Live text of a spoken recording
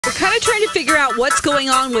we're kind of trying to figure out what's going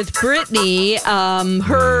on with Brittany.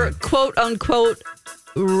 Her quote unquote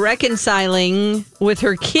reconciling with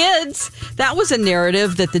her kids. That was a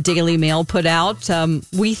narrative that the Daily Mail put out.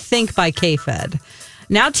 We think by K-Fed.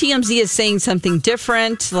 Now TMZ is saying something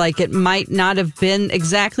different, like it might not have been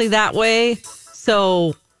exactly that way.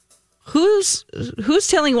 So who's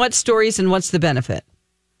telling what stories and what's the benefit?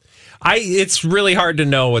 It's really hard to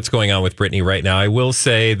know what's going on with Brittany right now. I will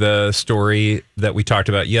say the story that we talked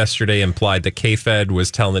about yesterday implied that K-Fed was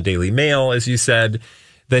telling the Daily Mail, as you said,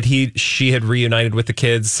 that she had reunited with the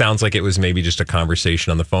kids. Sounds like it was maybe just a conversation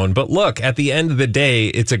on the phone. But look, at the end of the day,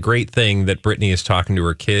 it's a great thing that Brittany is talking to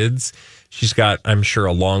her kids. She's got, I'm sure,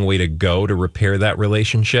 a long way to go to repair that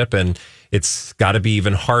relationship. And it's got to be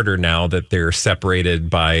even harder now that they're separated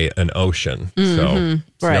by an ocean. So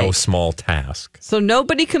it's no small task. So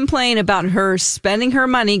nobody complain about her spending her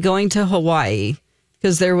money going to Hawaii.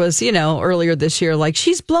 Because there was, earlier this year, like,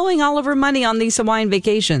 she's blowing all of her money on these Hawaiian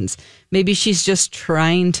vacations. Maybe she's just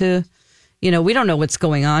trying to, we don't know what's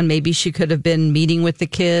going on. Maybe she could have been meeting with the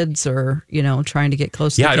kids or, trying to get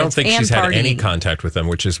close to the kids. Yeah, I don't think she's had any contact with them,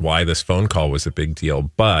 which is why this phone call was a big deal.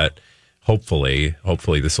 But hopefully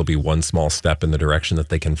this will be one small step in the direction that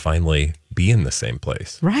they can finally be in the same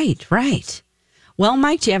place. Right. Well,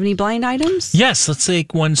 Mike, do you have any blind items? Yes, let's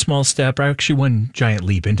take one small step, or actually one giant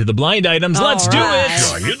leap into the blind items. Let's do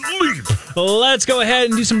it. Giant leap. Let's go ahead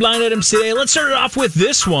and do some blind items today. Let's start it off with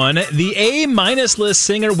this one. The A- list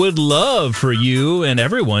singer would love for you and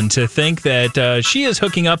everyone to think that she is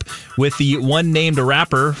hooking up with the one named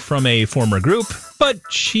rapper from a former group, but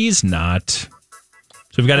she's not. So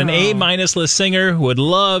we've got an A- list singer who would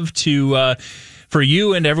love to... for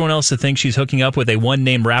you and everyone else to think she's hooking up with a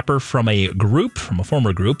one-name rapper from a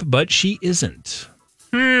former group, but she isn't.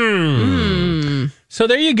 So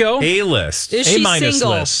there you go. A-list. Is she single?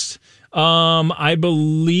 List. I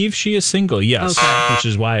believe she is single, yes. Okay. Which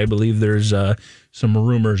is why I believe there's some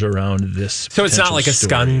rumors around this. So it's not like a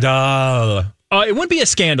scandal. It wouldn't be a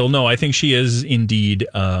scandal, no. I think she is indeed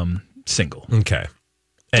single. Okay.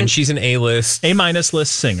 And she's an A-list. A-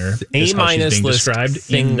 list singer. A- list described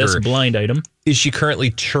singer. in this blind item. Is she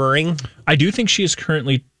currently touring? I do think she is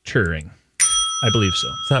currently touring. I believe so.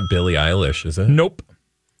 It's not Billie Eilish, is it? Nope.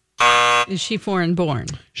 Is she foreign born?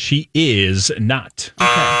 She is not.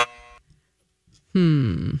 Okay.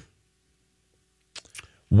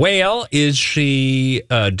 Well, is she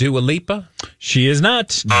Dua Lipa? She is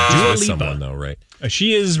not. Dua Lipa. Someone, though, right?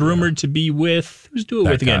 She is rumored to be with... Who's Dua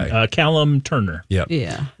with again? Callum Turner. Yep.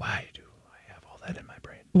 Yeah. Why do I have all that in my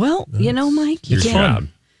brain? Well, Mike, you Your can't. job.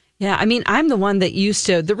 Yeah, I mean, I'm the one that used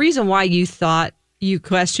to... The reason why you thought you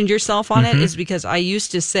questioned yourself on it is because I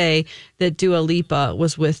used to say that Dua Lipa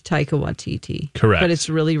was with Taika Waititi. Correct. But it's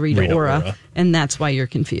really Rita Ora, and that's why you're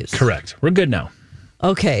confused. Correct. We're good now.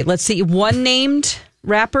 Okay, let's see. One named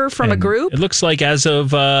rapper from a group? It looks like as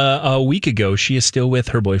of a week ago, she is still with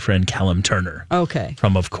her boyfriend, Callum Turner. Okay.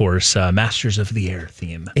 From, of course, Masters of the Air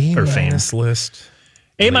theme. A- fans. list.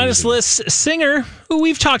 A- list singer, who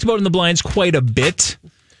we've talked about in the blinds quite a bit.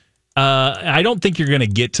 I don't think you're going to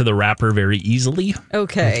get to the rapper very easily.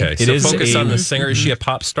 Okay. So focus on the singer. Is she a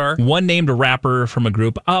pop star? One named rapper from a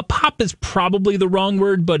group. Pop is probably the wrong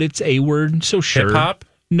word, but it's a word, so sure. Hip-hop?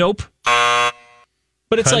 Nope.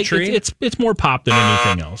 But it's Country? like it's more pop than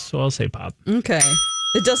anything else, so I'll say pop. Okay.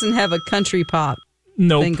 It doesn't have a country pop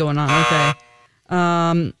thing going on.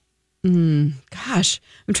 Okay. Gosh,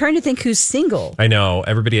 I'm trying to think who's single. I know.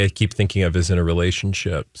 Everybody I keep thinking of is in a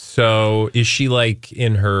relationship. So is she like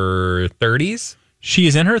in her 30s? She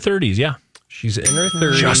is in her 30s, yeah. She's in her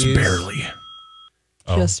 30s. Just barely.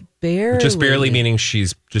 Just barely. Just barely meaning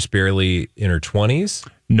she's just barely in her 20s?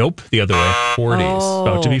 Nope, the other way. 40s.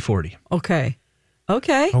 About to be 40. Okay.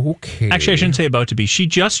 Okay. Actually, I shouldn't say about to be. She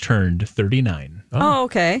just turned 39. Oh,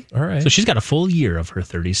 okay. All right. So she's got a full year of her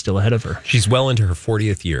 30s still ahead of her. She's well into her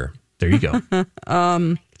 40th year. There you go.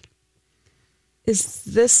 Is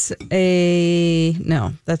this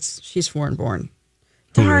no, she's foreign born.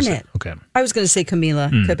 Darn it. Okay. I was going to say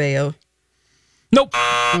Camila Cabello. Nope.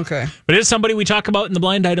 Okay. But it is somebody we talk about in the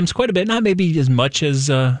blind items quite a bit. Not maybe as much as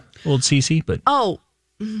old Cece, but... Oh,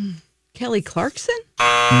 Kelly Clarkson?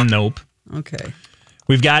 Nope. Okay.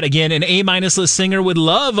 We've got, again, an A-list singer would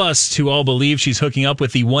love us to all believe she's hooking up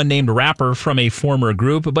with the one-named rapper from a former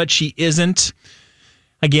group, but she isn't.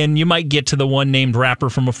 Again, you might get to the one-named rapper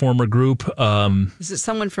from a former group. Is it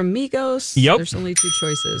someone from Migos? Yep. There's only two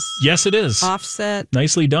choices. Yes, it is. Offset.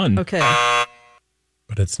 Nicely done. Okay.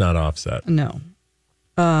 But it's not Offset. No.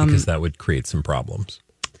 Because that would create some problems.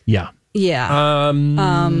 Yeah. Yeah.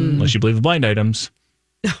 Unless you believe the blind items.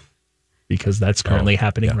 because that's currently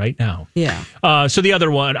happening right now. Yeah. So the other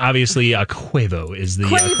one, obviously, Quavo is the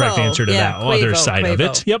correct answer to that other side of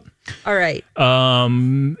it. Yep. All right.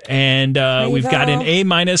 And we've got an A-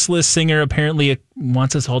 list singer. Apparently, it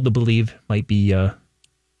wants us all to believe might be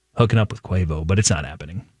hooking up with Quavo, but it's not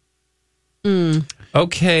happening.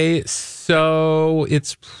 Okay, so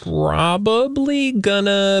it's probably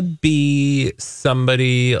gonna be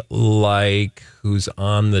somebody like who's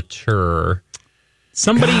on the tour.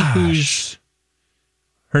 Somebody who's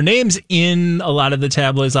her name's in a lot of the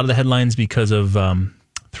tabloids, a lot of the headlines because of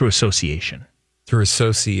through association. Through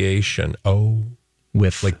association. Oh,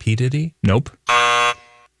 with like P. Diddy? Nope.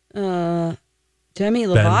 Demi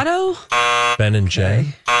Lovato? Ben and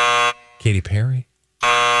Jay? Katy Perry?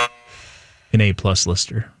 An A+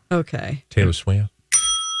 lister. Okay. Taylor Swift?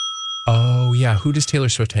 Oh, yeah. Who does Taylor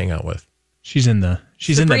Swift hang out with? She's in the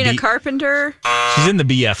Sabrina Carpenter? She's in the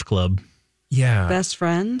BF club. Yeah. Best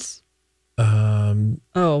friends? Oh,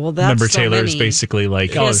 well, that's remember so Taylor's many. basically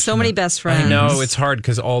like, She has so many best friends. I know, it's hard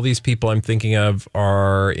because all these people I'm thinking of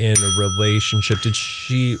are in a relationship. Did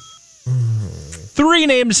she... 3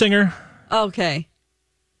 named singer. Okay.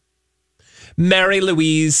 Mary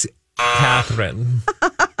Louise Catherine.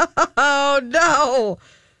 Oh, no.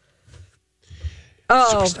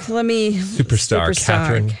 Oh, let me... Superstar.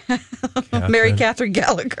 Catherine. Mary Catherine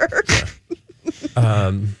Gallagher.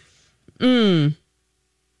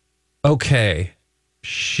 Okay.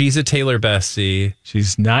 She's a Taylor bestie.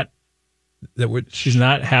 She's not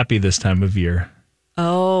happy this time of year.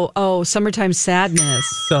 Oh, Summertime Sadness.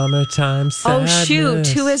 Summertime Sadness. Oh, shoot.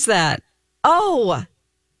 Who is that? Oh,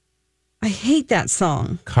 I hate that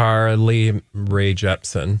song. Carly Rae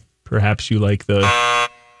Jepsen. Perhaps you like Diet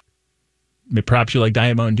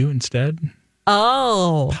Mountain Dew instead.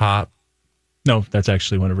 Oh. Pop. No, that's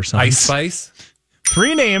actually one of her songs. Ice Spice?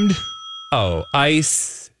 3 named. Oh,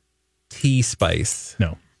 Ice Tea Spice.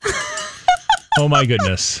 No. Oh, my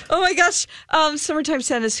goodness. Oh, my gosh. Summertime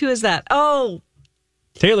Sadness. Who is that? Oh.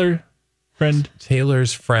 Taylor's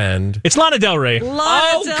friend. It's Lana Del Rey.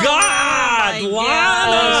 God!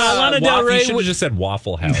 Lana Del Rey. You should have just said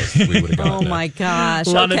Waffle House. We would have gotten Oh, my gosh.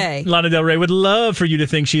 Okay. Lana Del Rey would love for you to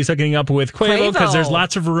think she's hooking up with Quavo because there's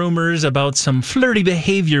lots of rumors about some flirty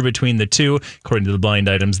behavior between the two. According to the blind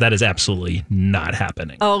items, that is absolutely not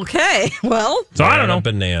happening. Okay. Well. So I don't know.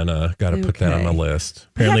 Banana. Got to put that on the list.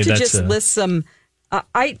 Apparently I have to just list some.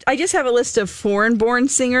 I just have a list of foreign-born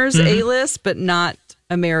singers, A-list, but not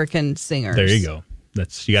American singers. There you go.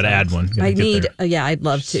 You got to add one. I'd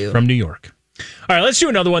love to. From New York. All right, let's do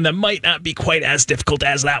another one that might not be quite as difficult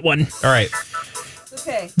as that one. All right.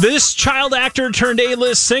 Okay. This child actor turned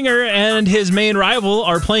A-list singer and his main rival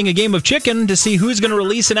are playing a game of chicken to see who's going to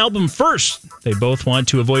release an album first. They both want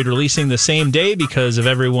to avoid releasing the same day because of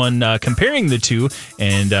everyone comparing the two,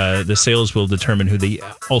 and the sales will determine who the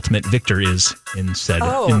ultimate victor is in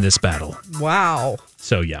this battle. Wow.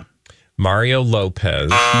 So, yeah. Mario Lopez.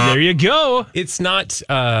 There you go. It's not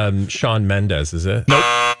Shawn Mendes, is it? Nope.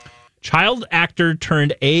 Child actor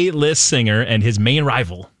turned A-list singer and his main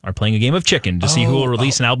rival are playing a game of chicken to see who will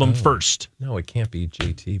release an album first. No, it can't be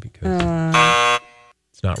JT because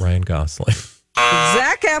it's not Ryan Gosling.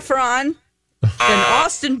 Zac Efron and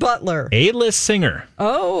Austin Butler. A-list singer.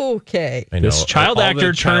 Okay. I know. This child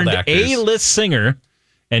actor turned A-list singer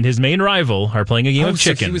and his main rival are playing a game of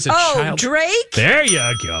chicken. So he was a child. Drake. There you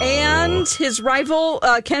go. And his rival,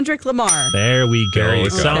 Kendrick Lamar. There we go. There you It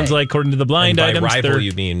go. sounds like, according to the blind And by items, rival,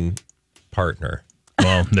 you mean partner.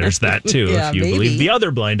 Well, there's that too, Yeah, if you maybe. believe the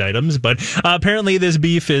other blind items. But apparently this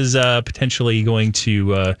beef is potentially going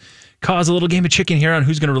to cause a little game of chicken here on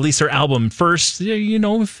who's going to release their album first. You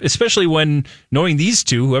know, especially when knowing these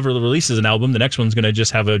two, whoever releases an album, the next one's going to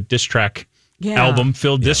just have a diss track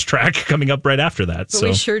album-filled diss track coming up right after that. But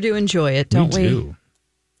we sure do enjoy it, don't we? Do.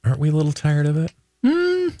 Aren't we a little tired of it?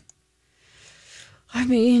 I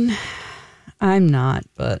mean, I'm not,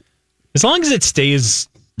 but... As long as it stays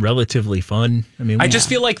relatively fun. I mean, I just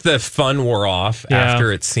feel like the fun wore off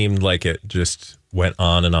after it seemed like it just went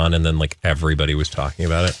on, and then like everybody was talking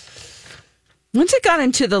about it. Once it got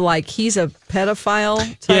into the he's a pedophile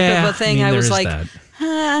type of a thing, I was like,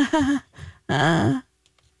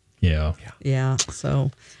 yeah.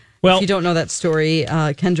 So, well, if you don't know that story,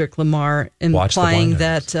 Kendrick Lamar implying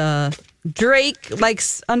that Drake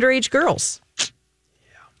likes underage girls.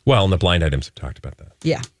 Well, and the blind items have talked about that.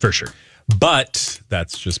 Yeah, for sure. But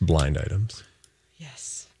that's just blind items.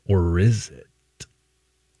 Yes. Or is it?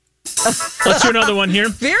 Let's do another one here.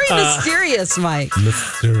 Very mysterious, Mike.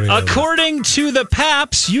 According to the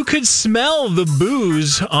Paps, you could smell the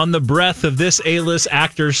booze on the breath of this A-list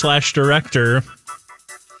actor/director.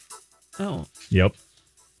 Oh. Yep.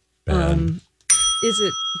 Ben. Is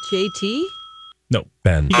it JT? No.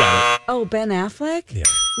 Ben. You got it. Oh, Ben Affleck? Yeah.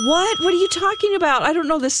 What? What are you talking about? I don't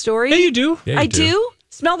know this story. Yeah, you do. Yeah, you I do?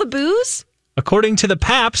 Smell the booze? According to the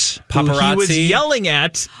Paps, who he was Paparazzi. yelling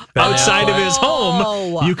at outside of his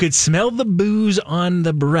Oh. home, you could smell the booze on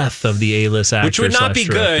the breath of the A-list actor. Which would not be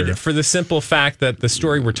 /director. good for the simple fact that the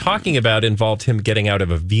story we're talking about involved him getting out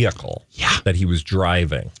of a vehicle that he was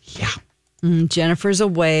driving. Yeah. Jennifer's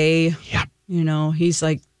away. Yeah. You know, he's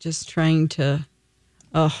like just trying to.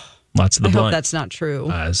 Oh, Lots of the I hope blind. that's not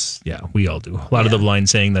true. We all do. A lot of the blind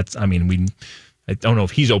saying that's, I don't know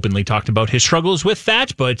if he's openly talked about his struggles with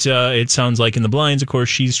that, but it sounds like in the blinds, of course,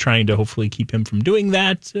 she's trying to hopefully keep him from doing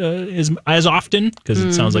that as often, because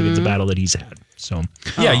it sounds like it's a battle that he's had. So,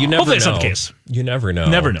 Yeah, you never hopefully know. that's not the case. You never know.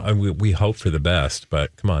 Never know. We hope for the best,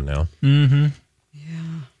 but come on now.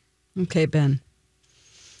 Okay, Ben.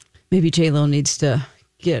 Maybe J-Lo needs to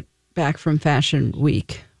get back from Fashion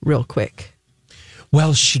Week real quick.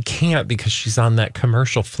 Well, she can't because she's on that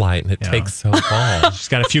commercial flight and it takes so long. She's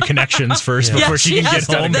got a few connections first before she can get has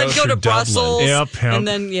to home. then Go go to through Dublin. Brussels. Yep. And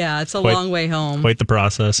then, it's a Quite- long way home. Quite the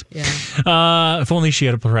process. Yeah. If only she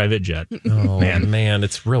had a private jet. Oh, man,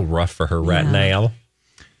 it's real rough for her right now.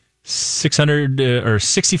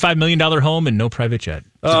 $65 million home and no private jet.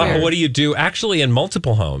 What do you do? Actually, in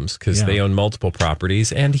multiple homes because they own multiple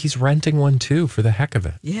properties, and he's renting one too for the heck of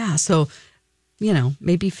it. Yeah. So,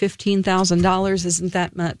 maybe $15,000 isn't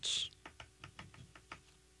that much.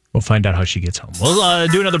 We'll find out how she gets home. We'll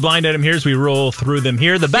do another blind item here as we roll through them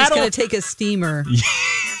here. The He's battle. going to take a steamer.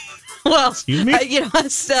 Well, Excuse me?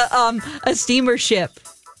 a steamer ship.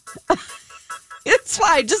 It's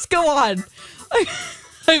fine. Just go on.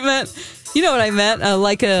 I meant, you know what I meant?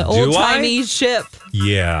 Like a old-timey ship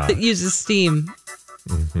Yeah. that uses steam.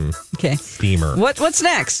 Okay. Steamer. What's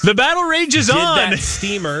next? The battle rages Did on. that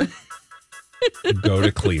steamer go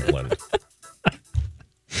to Cleveland?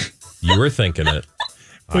 You were thinking it.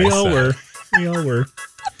 We all were.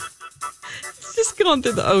 It's just going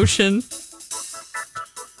through the ocean.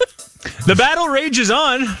 The battle rages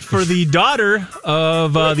on for the daughter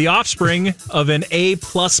of the offspring of an A++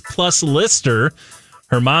 lister.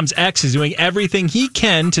 Her mom's ex is doing everything he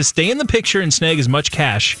can to stay in the picture and snag as much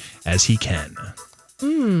cash as he can.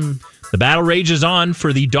 The battle rages on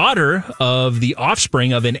for the daughter of the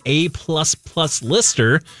offspring of an A++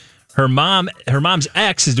 lister. Her mom's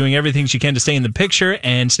ex is doing everything she can to stay in the picture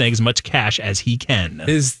and snag as much cash as he can.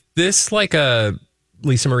 Is this like a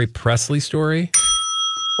Lisa Marie Presley story?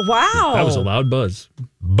 Wow. That was a loud buzz.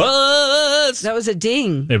 Buzz! That was a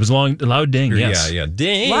ding. It was a loud ding. Yes. Yeah.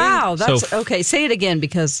 Ding. Wow. That's So- okay. Say it again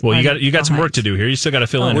because. Well, I'm you got some work behind. to do here. You still got to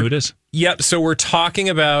fill in who it is. Yep. So we're talking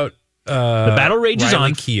about The battle rages Riley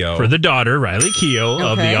on Keough. for the daughter, Riley Keough,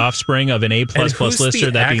 of Okay. the offspring of an A++ And who's lister.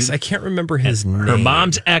 the That ex? being I can't remember his name. her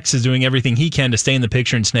mom's ex is doing everything he can to stay in the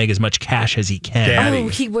picture and snag as much cash as he can. Daddy. Oh,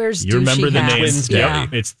 he wears You remember douchey the hats. name? Twins Yep.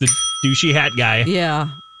 daddy. It's the douchey hat guy. Yeah.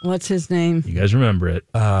 What's his name? You guys remember it?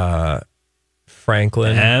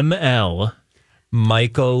 Franklin. ML.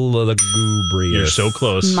 Michael Lugubrious. You're so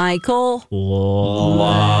close. Michael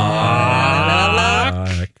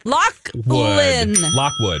Lockwood.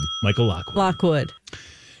 Lockwood. Michael Lockwood. Lockwood.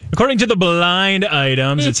 According to the blind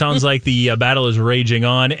items, it sounds like the battle is raging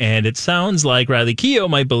on, and it sounds like Riley Keough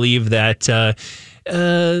might believe that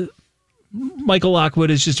Michael Lockwood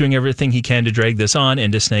is just doing everything he can to drag this on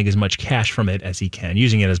and to snag as much cash from it as he can,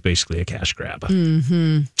 using it as basically a cash grab.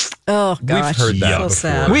 Oh, gosh. heard that so before.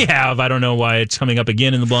 sad. We have. I don't know why it's coming up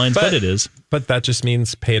again in the blinds, but it is. But that just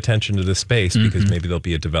means pay attention to the space because maybe there'll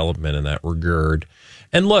be a development in that regard.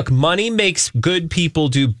 And look, money makes good people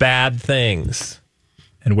do bad things.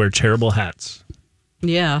 And wear terrible hats.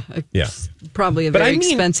 Yeah. Yeah. Probably a But very I mean-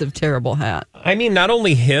 expensive, terrible hat. I mean, not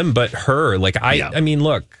only him, but her. Like, Yeah. I mean,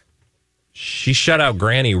 look, she shut out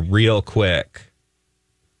Granny real quick.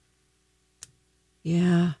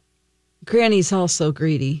 Yeah. Granny's also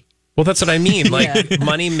greedy. Well, that's what I mean. Like, Yeah.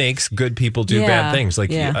 money makes good people do Yeah, bad things.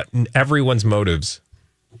 Like, yeah. Everyone's motives.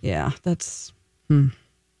 Yeah. That's.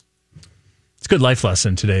 It's a good life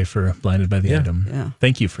lesson today for Blinded by the Item. Yeah.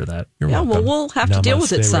 Thank you for that. You're Yeah, well, welcome. we'll have to deal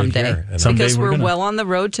with it Namaste right someday. here. And Someday Because we're we're gonna. well on the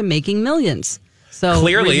road to making millions. So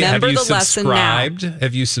Clearly, have remember you the lesson now. subscribed?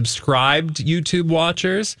 Have you subscribed, YouTube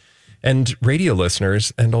watchers and radio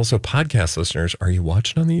listeners, and also podcast listeners? Are you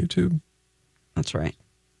watching on the YouTube? That's right.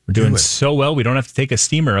 We're doing Do it. so well, we don't have to take a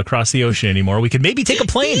steamer across the ocean anymore. We could maybe take a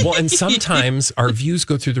plane. Well, and sometimes our views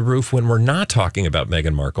go through the roof when we're not talking about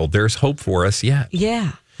Meghan Markle. There's hope for us yet.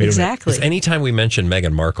 Yeah. minute. Exactly. Because anytime we mention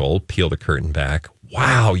Meghan Markle, peel the curtain back.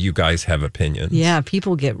 Wow, you guys have opinions. Yeah,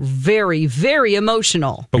 people get very, very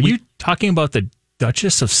emotional. Are you talking about the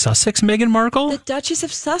Duchess of Sussex, Meghan Markle? The Duchess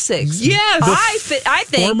of Sussex. Yes. I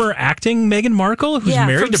think. Former acting Meghan Markle, who's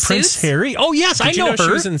married to Prince Harry. Oh, yes, Did I know her.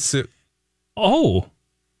 She was in Oh,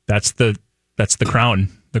 that's the Crown.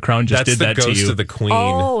 The Crown just did that to you. That's the ghost of the Queen.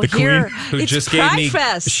 Oh, the here. Who It's just Pride gave me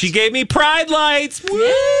Fest. She gave me Pride lights. Woo!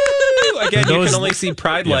 Again, you can only see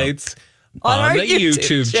Pride lights On our the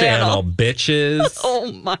YouTube channel, bitches.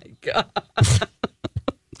 Oh my God.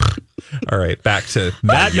 All right, back to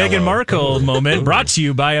that yellow. Meghan Markle moment brought to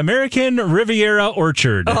you by American Riviera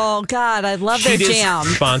Orchard. Oh God, I love their She is jam.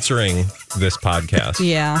 sponsoring this podcast.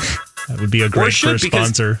 Yeah. That would be a great first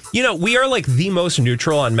sponsor. You know, we are like the most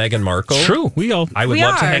neutral on Meghan Markle. True. I would We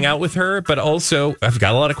love to are. hang out with her, but also I've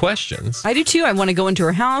got a lot of questions. I do too. I want to go into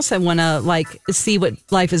her house. I want to see what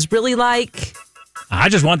life is really like. I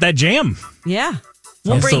just want that jam. Yeah.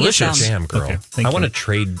 We'll Sounds bring delicious. you some. Jam, girl. Okay, thank I you. want to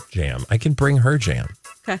trade jam. I can bring her jam.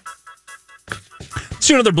 Okay. Let's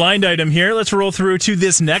do another blind item here. Let's roll through to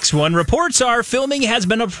this next one. Reports are filming has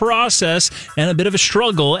been a process and a bit of a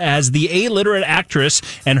struggle as the illiterate actress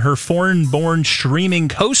and her foreign-born streaming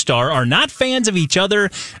co-star are not fans of each other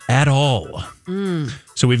at all.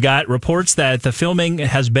 So we've got reports that the filming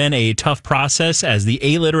has been a tough process as the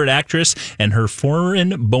illiterate actress and her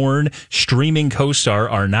foreign-born streaming co-star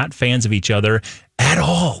are not fans of each other at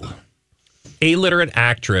all. Illiterate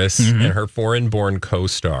actress and her foreign-born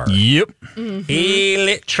co-star. Yep.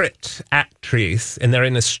 Illiterate actress, and they're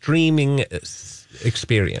in a streaming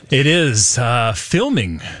experience. It is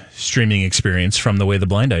filming streaming experience from the way the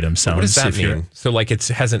blind item sounds. What does that If you're- mean? So, like, it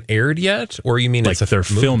hasn't aired yet, or you mean Like it's a they're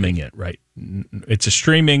movie filming it, right? It's a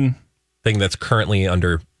streaming. thing that's currently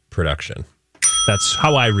under production? That's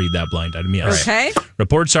how I read that blind item. Yes. Okay.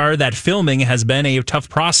 Reports are that filming has been a tough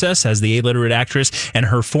process as the illiterate actress and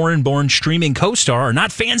her foreign-born streaming co-star are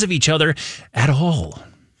not fans of each other at all.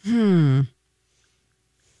 Do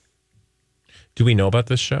we know about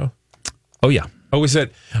this show? Oh yeah. Oh, is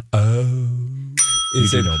it? Oh,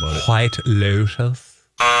 is do it know about it. White Lotus?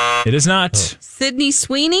 It is not. Sydney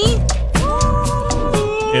Sweeney?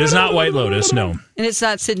 It is not White Lotus. No, And it's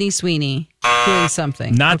not Sydney Sweeney doing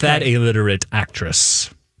something. not that Okay. illiterate actress.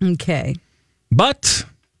 Okay. But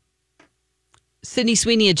Sydney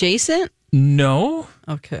Sweeney adjacent? no,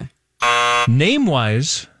 Okay.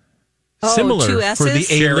 name-wise, Oh, similar two for the S's?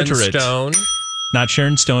 Sharon illiterate. Stone, Not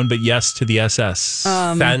Sharon Stone, but yes to the SS.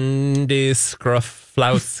 Sandy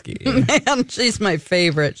Scrufflowski. Man, she's my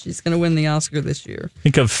favorite. She's going to win the Oscar this year.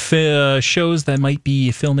 Think of shows that might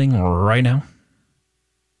be filming right now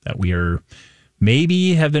that we are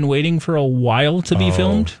maybe have been waiting for a while to be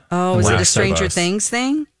filmed. Oh, is it a Last of Stranger Us. Things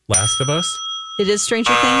thing? Last of Us. It is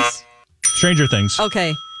Stranger Things? Stranger Things.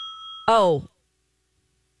 Okay. Oh,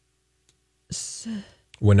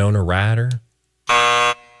 Winona Ryder.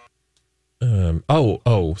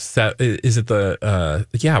 Is it the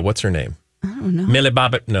what's her name? I don't know. Millie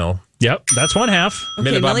Bobby? No. Yep, that's one half. Okay,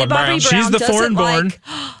 Millie Millie Bobby Bobby Brown. Brown. She's the doesn't foreign-born. like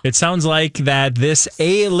It sounds like that this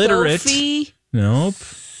illiterate. Sophie. Nope.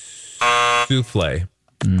 Souffle.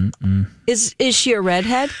 Is she a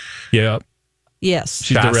redhead? Yep. Yes.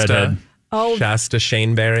 She's the redhead. Oh, Shasta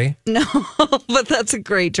Shaneberry. no, but that's a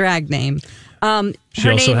great drag name. She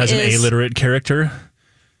Her also name has an is- illiterate character,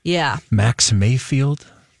 Yeah. Max Mayfield.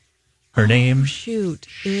 Her name. Shoot,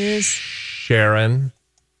 is Sharon.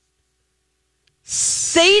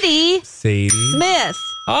 Sadie Sadie. Smith.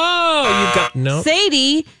 Oh, you got no.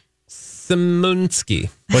 Sadie. Simunsky.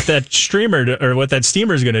 What that streamer or what that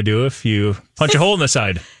steamer's going to do if you punch a hole in the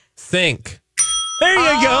side. Think. There you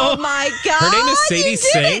Oh go. my God. Her name is you Sadie did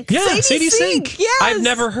Sink? it. Yeah, Sadie Sink. Yes. I've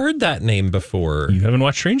never heard that name before. You haven't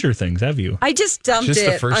watched Stranger Things, have you? I just dumped Just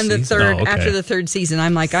the it first on the season? third Oh, okay. after the third season.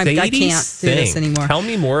 I'm like, I can't Sadie do this Sink. anymore. Tell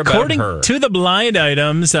me more about According her. to the blind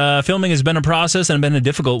items, filming has been a process and been a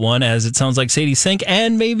difficult one, as it sounds like Sadie Sink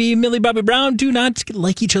and maybe Millie Bobby Brown do not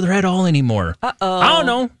like each other at all anymore. Uh-oh. I don't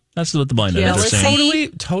know. That's what the blind items are Jealousy?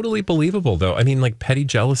 saying. Totally believable, though. I mean, like, petty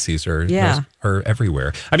jealousies are Yeah. are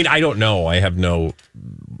everywhere. I mean, I don't know. I have no,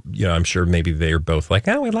 I'm sure maybe they're both like,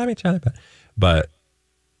 we love each other. But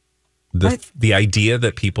the idea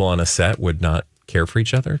that people on a set would not care for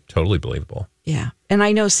each other, totally believable. Yeah. And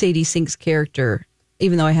I know Sadie Sink's character,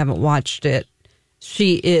 even though I haven't watched it,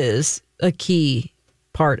 she is a key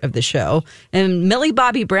part of the show. And Millie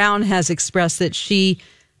Bobby Brown has expressed that she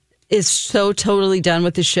is so totally done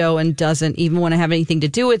with the show and doesn't even want to have anything to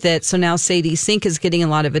do with it. So now Sadie Sink is getting a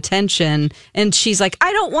lot of attention. And she's like,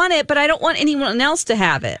 I don't want it, but I don't want anyone else to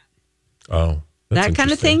have it. Oh, that's That kind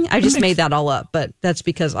of interesting. thing. I just made that all up, but that's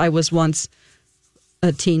because I was once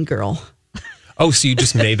a teen girl. Oh, so you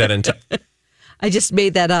just made that into I just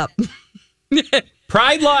made that up.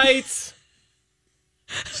 Pride lights.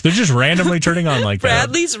 They're just randomly turning on like that.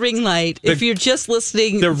 Bradley's ring light. If you're just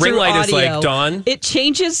listening, the ring light audio, is like, Dawn, it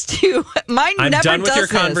changes to mine. I'm never done with does your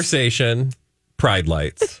this. conversation. Pride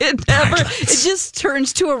lights. It just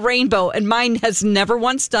turns to a rainbow, and mine has never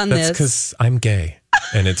once done That's this. because I'm gay,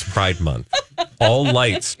 and it's Pride Month. All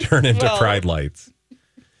lights turn into pride lights.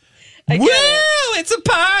 Woo! It's a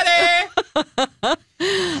party.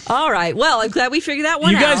 All right. Well, I'm glad we figured that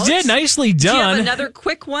one out. You guys did. Nicely Do you have done. another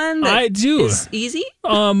quick one? I do. Is easy?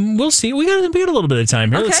 We'll see. We got a little bit of time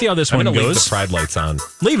here. Okay. Let's see how this I'm one going to leave goes. the pride lights on.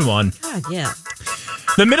 Leave them on. God, yeah.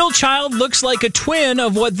 The middle child looks like a twin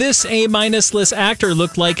of what this A-list actor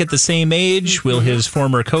looked like at the same age. Will his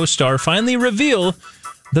former co-star finally reveal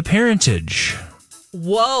the parentage?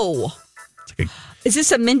 Whoa. Like Is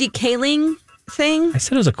this a Mindy Kaling thing? I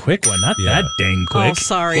said it was a quick one, not that dang quick. Oh,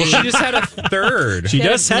 sorry. Well, she just had a third. She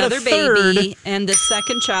just had another a third. baby, and the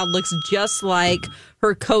second child looks just like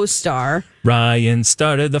her co-star. Ryan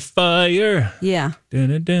started the fire. Yeah.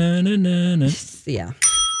 Dun-dun-dun-dun-dun. Yeah.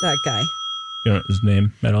 That guy. You don't know his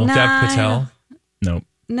name at all? No. Dev Patel. No.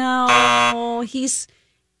 No, Who's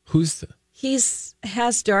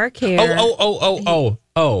has dark hair.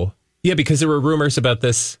 Oh. Yeah, because there were rumors about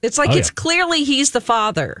this. It's like it's clearly he's the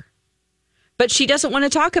father. But she doesn't want to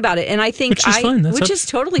talk about it. And I think Which is fine. That's which up- is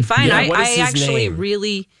totally fine. Yeah, what is I his actually name?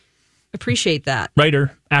 really appreciate that.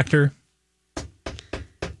 Writer, actor,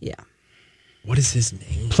 Yeah. What is his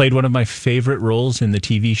name? played one of my favorite roles in the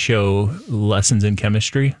TV show Lessons in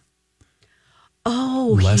Chemistry.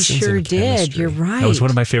 Oh, Lessons he sure in did. chemistry. You're right. That was one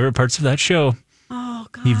of my favorite parts of that show. Oh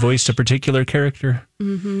God. He voiced a particular character.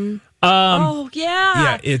 Oh yeah.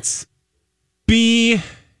 Yeah, it's B.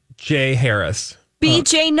 J. Harris.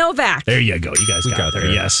 BJ Novak. There you go. You guys got got there.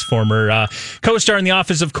 there. Yes. Former co-star in The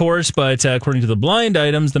Office, of course, but according to the blind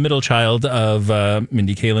items, the middle child of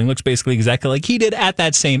Mindy Kaling looks basically exactly like he did at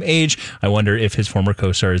that same age. I wonder if his former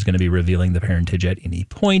co-star is going to be revealing the parentage at any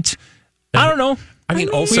point. I don't know. I mean,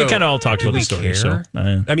 also, we kind of all talked about the story. care? So,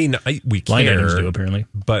 I mean, we blind items care, do, apparently.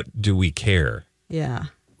 but do we care? Yeah.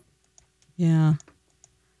 Yeah.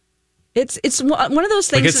 It's one of those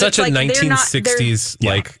things. Like it's such a like 1960s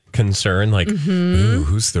like concern. Like, ooh,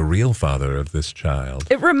 who's the real father of this child?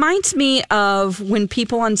 It reminds me of when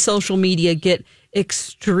people on social media get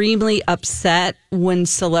extremely upset when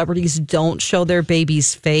celebrities don't show their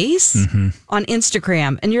baby's face on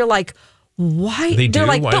Instagram. And you're like, why? They They're do?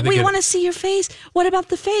 like, Why but do they we get- want to see your face. What about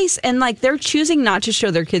the face? And like, they're choosing not to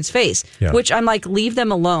show their kid's face, Yeah. which I'm like, leave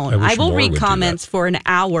them alone. I wish I will more read would do comments for an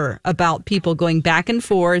hour about people going back and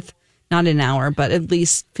forth. Not an hour, but at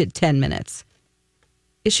least 10 minutes.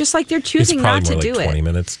 It's just like they're It's choosing probably not to more do like 20 it.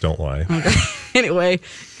 minutes. Don't lie. Anyway,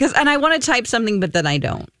 and I want to type something, but then I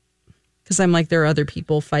don't. Because I'm like, there are other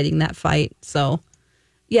people fighting that fight. So,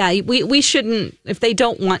 yeah, we shouldn't, if they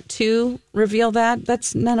don't want to reveal that,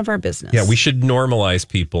 that's none of our business. Yeah, we should normalize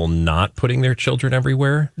people not putting their children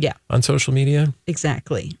everywhere. Yeah. On social media.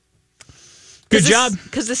 Exactly. Good job.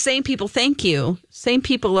 Because the same people, thank you. Same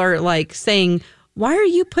people are like saying, why are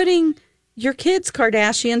you putting your kids'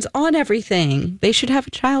 Kardashians on everything? They should have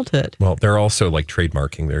a childhood. Well, they're also like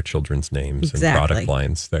trademarking their children's names and product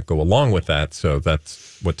lines that go along with that. So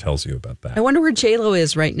that's what tells you about that. I wonder where J-Lo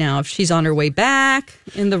is right now, if she's on her way back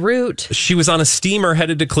in the route. She was on a steamer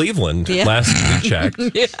headed to Cleveland last we checked.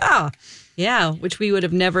 Yeah, which we would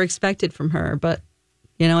have never expected from her. But,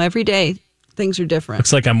 every day things are different.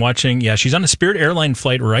 Looks like I'm watching. Yeah, she's on a Spirit airline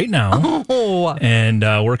flight right now. Oh, And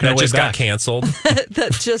working her That way just back. got canceled.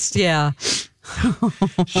 that just, yeah.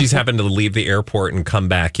 She's having to leave the airport and come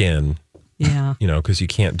back in, Yeah. because you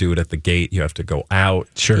can't do it at the gate. You have to go out.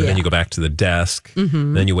 Sure. Then Yeah. you go back to the desk.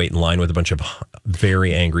 Then you wait in line with a bunch of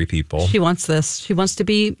very angry people. She wants this. She wants to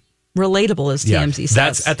be relatable, as TMZ says.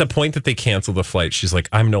 That's at the point that they cancel the flight. She's like,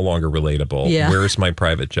 I'm no longer relatable. Yeah. Where's my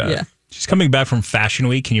private jet? Yeah. She's coming back from Fashion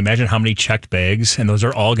Week. Can you imagine how many checked bags? And those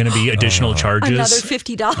are all going to be additional charges. Another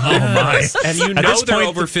 $50. Oh, my. And you At know this they're point,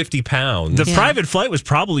 over 50 pounds. The private flight was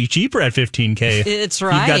probably cheaper at $15K. It's You've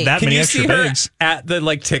right. got that Can many you extra see her bags. at the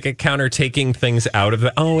ticket counter taking things out of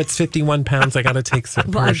it? Oh, it's 51 pounds. I got to take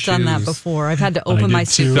some. Well, I've done that before. I've had to open did my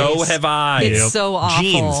too. suitcase. So have I. It's Yep. so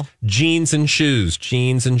awful. Jeans and shoes.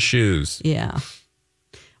 Jeans and shoes. Yeah.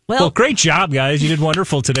 Well, great job, guys. You did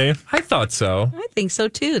wonderful today. I thought so. I think so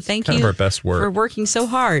too. Thank Kind you of our best work. for working so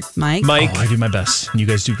hard, Mike. Mike, Oh, I do my best. And you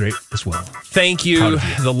guys do great as well. thank you.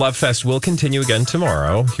 The Love Fest will continue again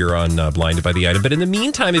tomorrow here on Blinded by the Item. But in the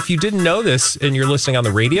meantime, if you didn't know this and you're listening on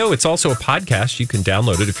the radio, it's also a podcast. You can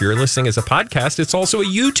download it. If you're listening as a podcast, it's also a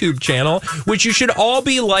YouTube channel, which you should all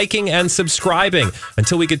be liking and subscribing.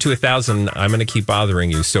 Until we get to 1,000, I'm going to keep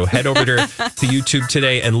bothering you. So head over to YouTube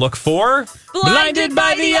today and look for Blinded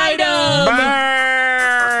by the Item. Burn!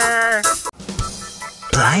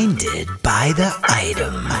 blinded by the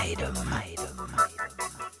item.